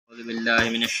बिल्लाहि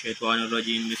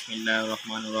मिनश्शैतानिर्रजीम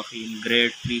बिस्मिल्लाहिर्रहमानिर्रहीम।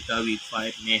 ग्रेड 3 का वीक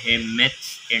 5 में है मैथ्स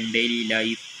एंड डेली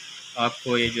लाइफ।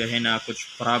 आपको ये जो है ना कुछ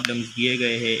प्रॉब्लम्स दिए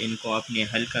गए हैं, इनको आपने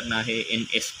हल करना है। In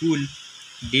school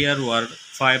there were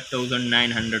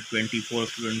 5924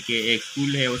 student के एक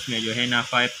स्कूल है, उसमें जो है ना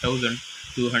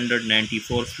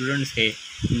 5294 स्टूडेंट्स है।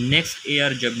 नेक्स्ट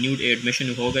ईयर जब न्यू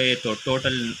एडमिशन हो गए तो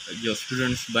टोटल जो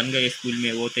स्टूडेंट्स बन गए स्कूल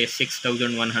में वो थे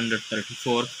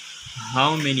 6134।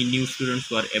 How many new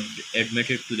students were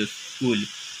admitted to the school.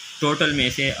 Total में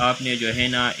से आपने जो है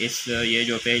ना ये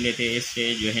जो पहले थे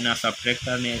इससे जो है ना सब्ट्रैक्ट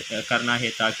करना है,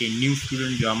 ताकि न्यू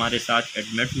स्टूडेंट जो हमारे साथ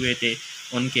एडमिट हुए थे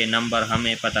उनके नंबर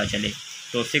हमें पता चले।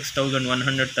 तो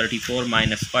 6134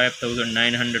 माइनस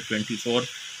 5924,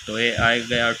 तो ये आ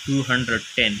गया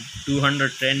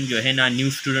 210 जो है ना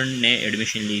न्यू स्टूडेंट ने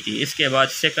एडमिशन ली थी। इसके बाद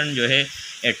सेकंड जो है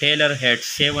ए Taylor had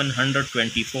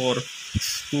 724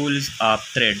 schools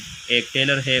of thread. एक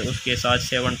टेलर है, उसके साथ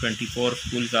 724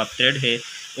 स्कूल्स ऑफ थ्रेड है।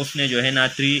 उसने जो है ना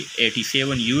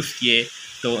 387 यूज़ किए,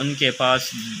 तो उनके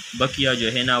पास बकिया जो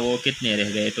है ना वो कितने रह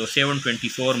गए। तो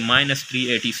 724 माइनस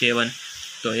 387,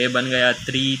 तो ये बन गया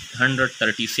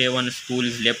 337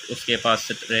 स्कूल्स लेफ्ट उसके पास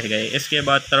रह गए। इसके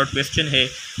बाद थर्ड क्वेश्चन है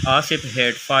Asif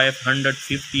had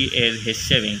 550 as his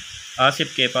saving.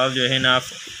 Asif के पास जो है ना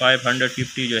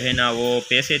 550 जो है ना वो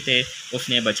पैसे थे,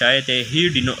 उसने बचाए थे। ही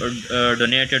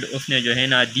डोनेटेड, उसने जो है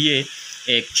ना दिए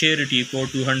एक चैरिटी को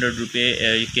 200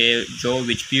 रुपये के, जो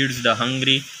विच फीड्स द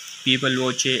हंग्री पीपल।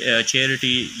 वो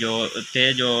चैरिटी जो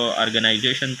थे, जो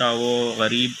ऑर्गेनाइजेशन था, वो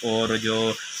गरीब और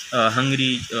जो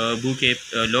हंगरी भूखे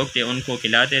लोग थे उनको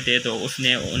खिलाते थे। तो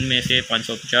उसने उनमें से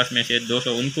 550 में से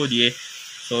 200 उनको दिए।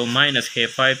 तो माइनस है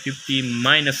 550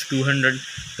 माइनस 200,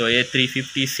 तो ये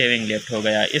 350 सेविंग लेफ्ट हो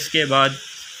गया। इसके बाद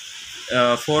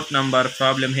फोर्थ नंबर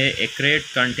प्रॉब्लम है ए क्रेट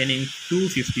कंटेनिंग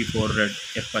 254 रेड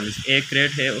एप्पल्स। एक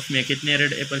क्रेट है, उसमें कितने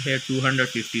रेड एप्पल है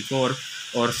 254,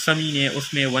 और समी ने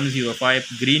उसमें 105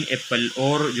 ग्रीन एप्पल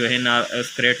और जो है ना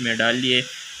उस क्रेट में डाल लिए।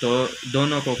 तो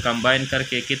दोनों को कंबाइन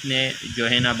करके कितने जो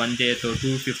है ना बनते, तो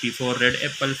 254 red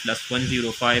Apple plus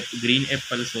 105 green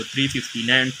Apple, तो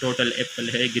 359 टोटल एप्पल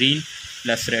है ग्रीन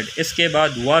प्लस रेड। इसके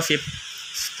बाद Wasif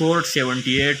scored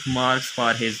 78 marks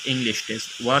for his English test.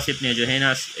 Wasif ने जो है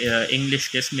ना इंग्लिश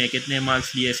टेस्ट में कितने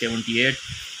मार्क्स लिए 78,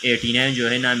 89 जो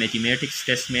है ना मैथमेटिक्स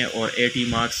टेस्ट में और 80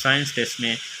 मार्क्स साइंस टेस्ट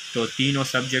में। तो तीनों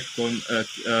सब्जेक्ट को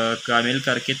का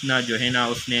मिलकर कितना जो है ना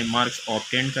उसने मार्क्स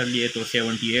ऑब्टेन कर लिए, तो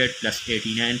 78 प्लस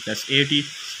 89 प्लस 80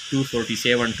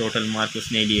 247 टोटल मार्क्स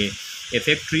उसने लिए। ए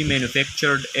factory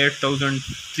manufactured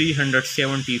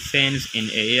 8370 fans in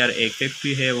a year. एक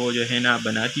फैक्ट्री है, वो जो है ना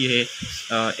बनाती है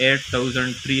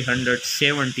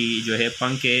 8370 जो है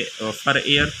पंखे पर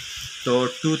ईयर। तो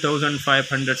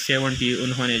 2570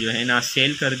 उन्होंने जो है ना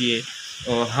सेल कर दिए।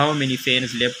 और हाउ मेनी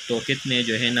फैंस लेफ्ट, तो कितने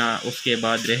जो है ना उसके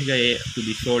बाद रह गए टू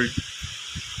बी सोल्ड,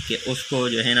 कि उसको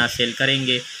जो है ना सेल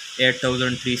करेंगे।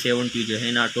 8370 जो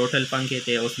है ना टोटल पंखे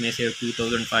थे, उसमें से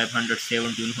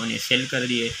 2570 उन्होंने सेल कर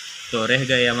दिए। तो रह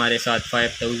गए हमारे साथ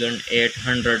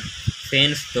 5800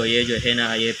 फैंस। तो ये जो है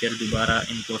ना ये फिर दोबारा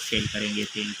इनको सेल करेंगे।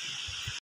 Thank you.